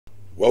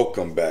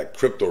Welcome back,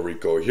 Crypto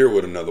Rico here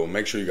with another one.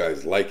 Make sure you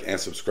guys like and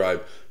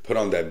subscribe. Put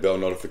on that bell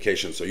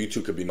notification so you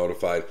too could be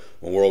notified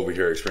when we're over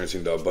here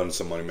experiencing the abundance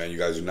of money, man. You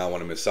guys do not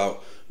want to miss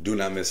out. Do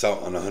not miss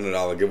out on a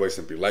 $100 giveaway.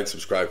 Simply like,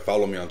 subscribe,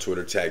 follow me on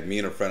Twitter, tag me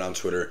and a friend on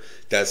Twitter.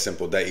 That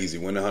simple, that easy.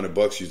 Win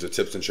 $100, use the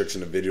tips and tricks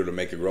in the video to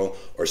make it grow,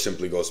 or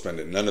simply go spend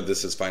it. None of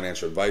this is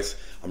financial advice.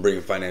 I'm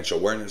bringing financial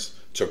awareness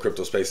to a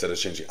crypto space that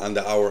is changing on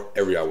the hour,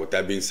 every hour. With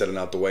that being said and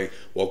out the way,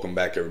 welcome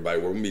back, everybody.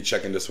 We're going to be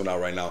checking this one out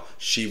right now.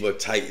 Shiba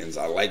Titans.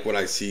 I like what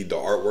I see. The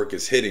artwork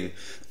is hitting.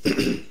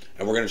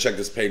 And we're going to check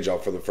this page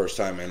out for the first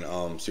time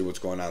and see what's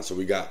going on. So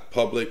we got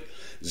public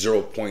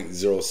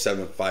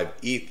 0.075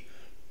 ETH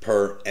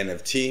per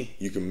NFT.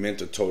 You can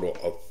mint a total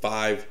of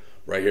 5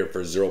 right here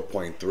for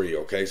 0.3.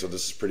 Okay, so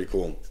this is pretty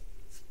cool.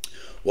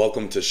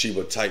 Welcome to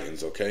Shiba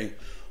Titans. Okay,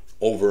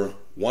 over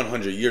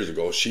 100 years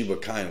ago,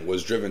 Shiba-kind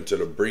was driven to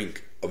the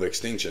brink of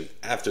extinction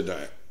after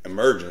the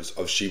emergence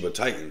of Shiba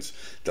Titans.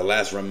 The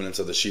last remnants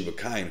of the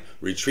Shiba-kind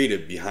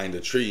retreated behind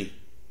the tree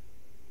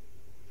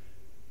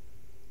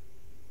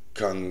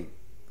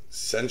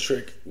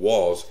concentric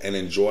walls and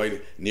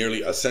enjoyed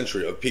nearly a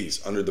century of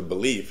peace under the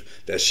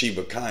belief that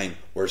Shiba-kind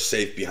were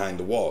safe behind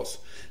the walls.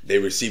 They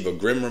receive a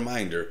grim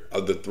reminder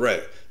of the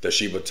threat the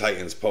Shiba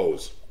Titans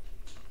pose.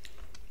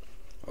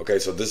 Okay,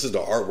 so this is the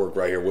artwork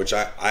right here, which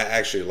I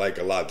actually like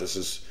a lot. This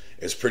is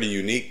it's pretty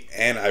unique,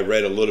 and I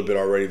read a little bit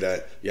already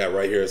that, yeah,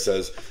 right here it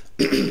says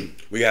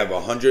we have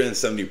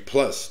 170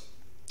 plus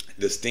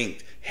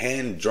distinct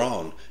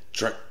hand-drawn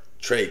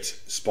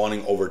traits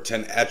spawning over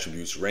 10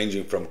 attributes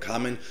ranging from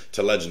common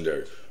to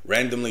legendary,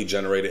 randomly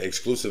generated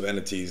exclusive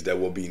entities that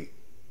will be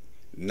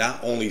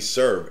not only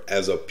serve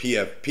as a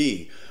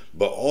PFP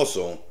but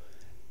also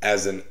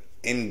as an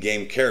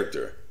in-game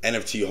character.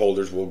 NFT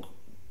holders will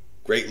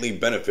greatly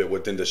benefit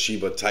within the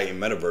Shiba Titan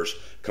Metaverse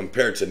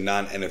compared to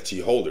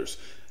non-NFT holders.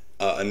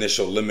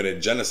 Initial limited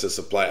Genesis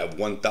supply of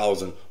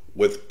 1,000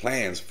 with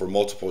plans for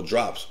multiple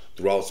drops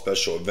throughout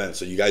special events.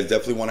 So you guys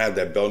definitely want to have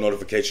that bell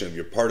notification. If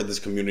you're part of this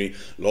community,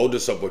 load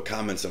this up with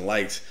comments and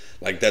likes.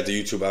 Like that,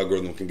 the YouTube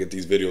algorithm can get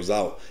these videos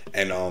out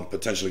and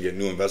potentially get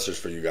new investors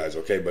for you guys,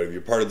 okay? But if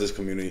you're part of this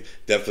community,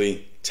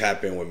 definitely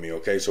tap in with me,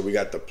 okay? So we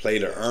got the play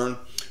to earn,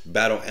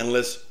 battle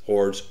endless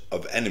hordes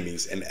of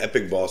enemies and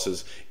epic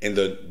bosses in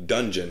the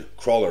dungeon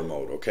crawler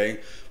mode,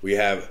 okay? We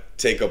have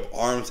take up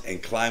arms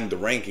and climb the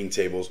ranking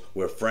tables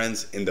with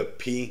friends in the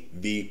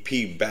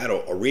PvP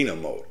battle arena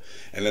mode.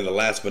 And then the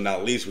last but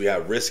not least, we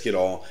have risk it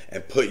all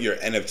and put your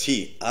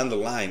NFT on the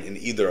line in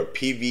either a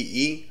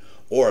PvE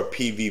or a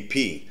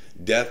PvP.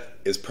 Death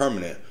is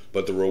permanent,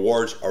 but the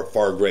rewards are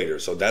far greater.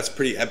 So that's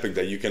pretty epic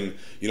that you can,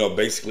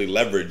 basically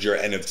leverage your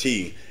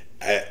NFT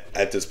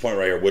at this point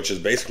right here, which is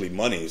basically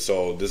money.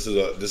 So this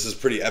is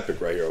pretty epic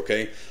right here,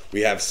 okay?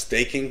 We have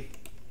staking.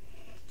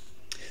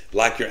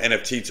 Lock your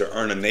NFT to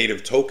earn a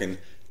native token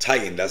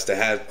Titan. That's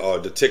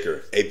the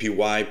ticker.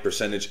 APY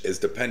percentage is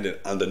dependent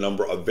on the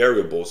number of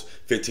variables.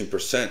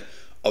 15%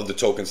 of the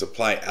token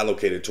supply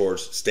allocated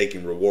towards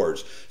staking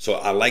rewards. So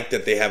I like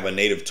that they have a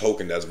native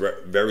token. That's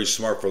very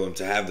smart for them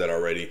to have that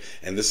already.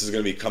 And this is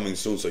going to be coming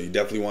soon. So you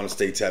definitely want to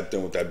stay tapped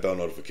in with that bell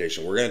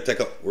notification. We're going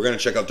to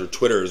check out their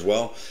Twitter as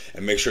well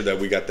and make sure that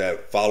we got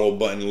that follow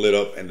button lit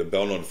up and the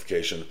bell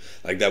notification.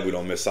 Like that, we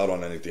don't miss out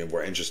on anything if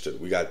we're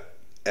interested. We got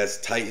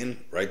S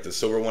Titan, right? The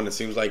silver one, it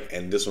seems like,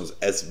 and this one's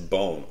S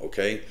Bone,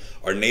 okay?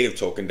 Our native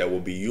token that will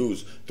be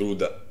used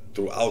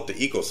throughout the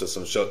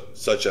ecosystem,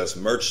 such as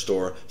merch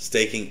store,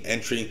 staking,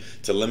 entry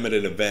to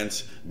limited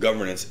events,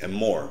 governance, and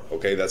more.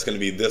 Okay, that's going to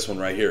be this one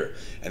right here.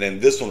 And then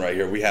this one right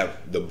here, we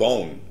have the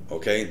Bone,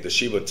 okay, the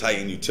Shiba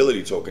Titan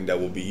utility token that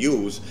will be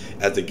used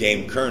as the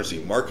game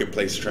currency,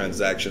 marketplace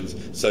transactions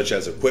such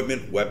as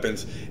equipment,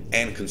 weapons,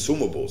 and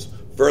consumables.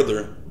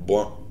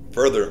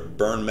 Further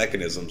burn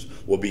mechanisms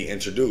will be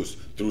introduced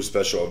through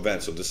special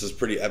events. So this is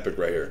pretty epic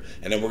right here.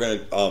 And then we're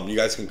gonna you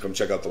guys can come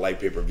check out the light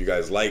paper if you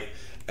guys like,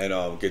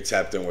 and get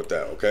tapped in with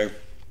that, okay?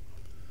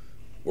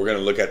 We're gonna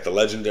look at the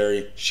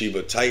legendary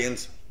Shiba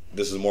Titans.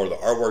 This is more of the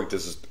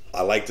artwork.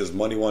 I like this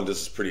money one.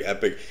 This is pretty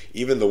epic.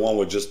 Even the one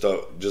with just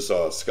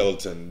a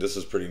skeleton, this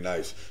is pretty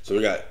nice. So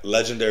we got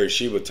legendary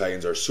Shiba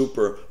Titans are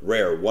super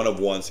rare, one of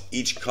ones,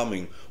 each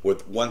coming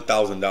with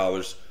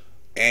 $1,000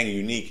 and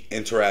unique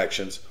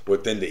interactions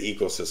within the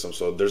ecosystem.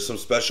 So there's some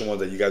special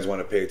ones that you guys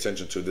want to pay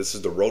attention to. This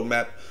is the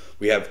roadmap.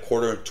 We have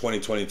quarter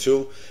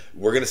 2022.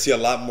 We're going to see a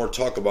lot more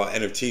talk about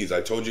NFTs.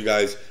 I told you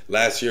guys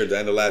last year, the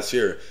end of last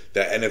year,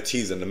 that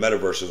NFTs and the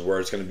metaverse is where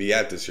it's going to be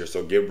at this year.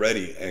 So get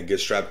ready and get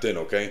strapped in,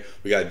 okay?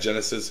 We got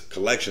Genesis,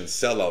 collection,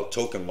 sellout,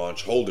 token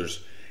launch,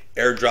 holders,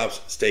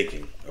 airdrops,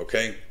 staking,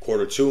 okay?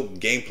 Quarter 2,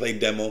 gameplay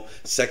demo,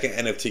 second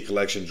NFT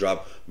collection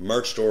drop,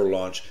 merch store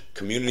launch,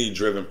 community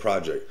driven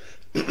project.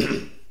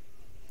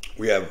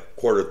 We have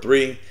quarter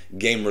 3,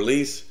 game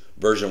release,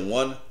 version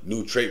 1,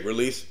 new trait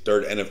release,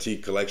 third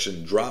NFT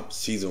collection drop,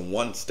 season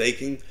 1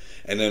 staking,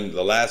 and then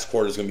the last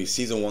quarter is going to be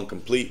season 1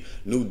 complete,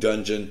 new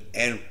dungeon,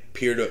 and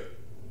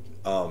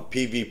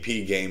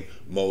PvP game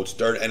modes,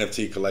 third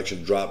NFT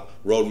collection drop,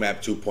 roadmap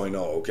 2.0,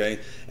 okay?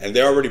 And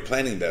they're already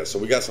planning that. So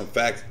we got some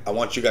facts. I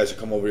want you guys to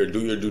come over here, do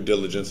your due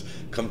diligence,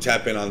 come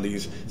tap in on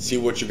these, see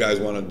what you guys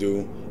want to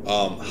do,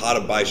 how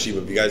to buy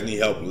Shiba. If you guys need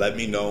help, let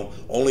me know.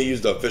 Only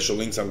use the official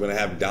links I'm going to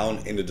have down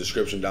in the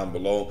description down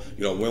below.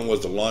 You know, when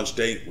was the launch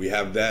date? We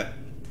have that.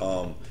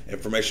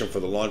 Information for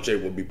the launch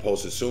date will be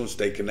posted soon.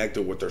 Stay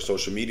connected with their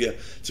social media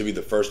to be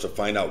the first to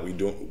find out. We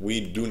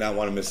do not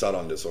want to miss out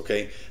on this,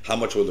 okay? How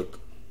much will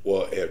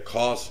it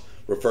cost?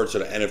 Refer to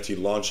the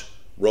NFT launch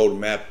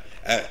roadmap.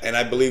 And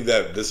I believe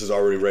that this is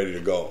already ready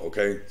to go,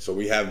 okay? So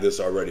we have this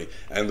already.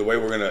 And the way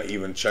we're going to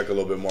even check a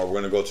little bit more, we're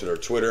going to go to their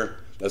Twitter.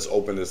 Let's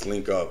open this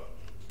link up.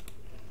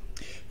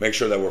 Make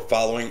sure that we're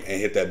following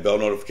and hit that bell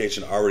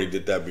notification. I already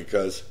did that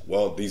because,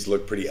 well, these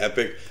look pretty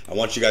epic. I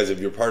want you guys, if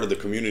you're part of the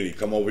community,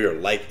 come over here,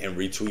 like and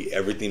retweet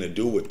everything to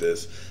do with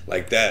this.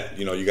 Like that,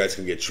 you know, you guys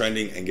can get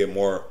trending and get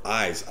more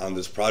eyes on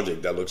this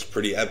project that looks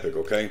pretty epic,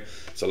 okay?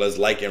 So let's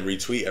like and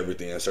retweet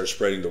everything and start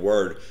spreading the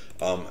word,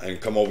 and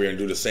come over here and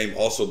do the same.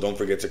 Also, don't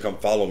forget to come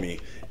follow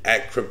me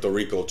at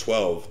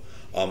CryptoRico12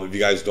 if you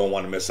guys don't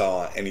want to miss out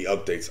on any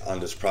updates on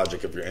this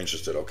project if you're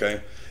interested,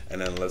 okay?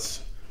 And then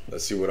let's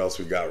see what else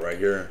we got right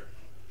here.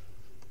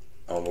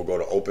 We'll go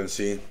to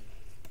OpenSea,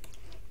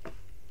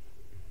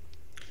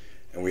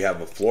 and we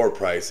have a floor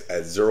price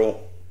at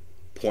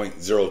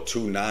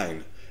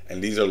 0.029,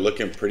 and these are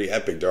looking pretty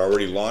epic. They're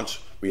already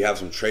launched. We have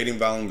some trading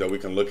volume that we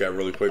can look at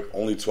really quick.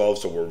 Only 12,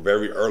 so we're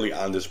very early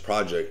on this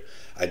project.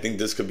 I think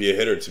this could be a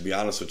hitter, to be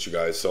honest with you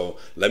guys. So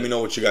let me know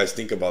what you guys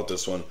think about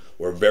this one.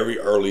 We're very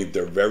early.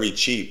 They're very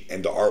cheap,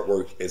 and the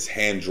artwork is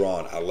hand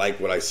drawn. I like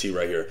what I see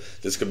right here.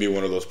 This could be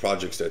one of those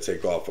projects that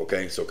take off,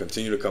 okay? So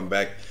continue to come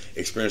back,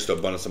 experience the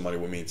abundance of money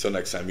with me. Until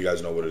next time, you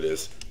guys know what it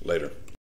is. Later.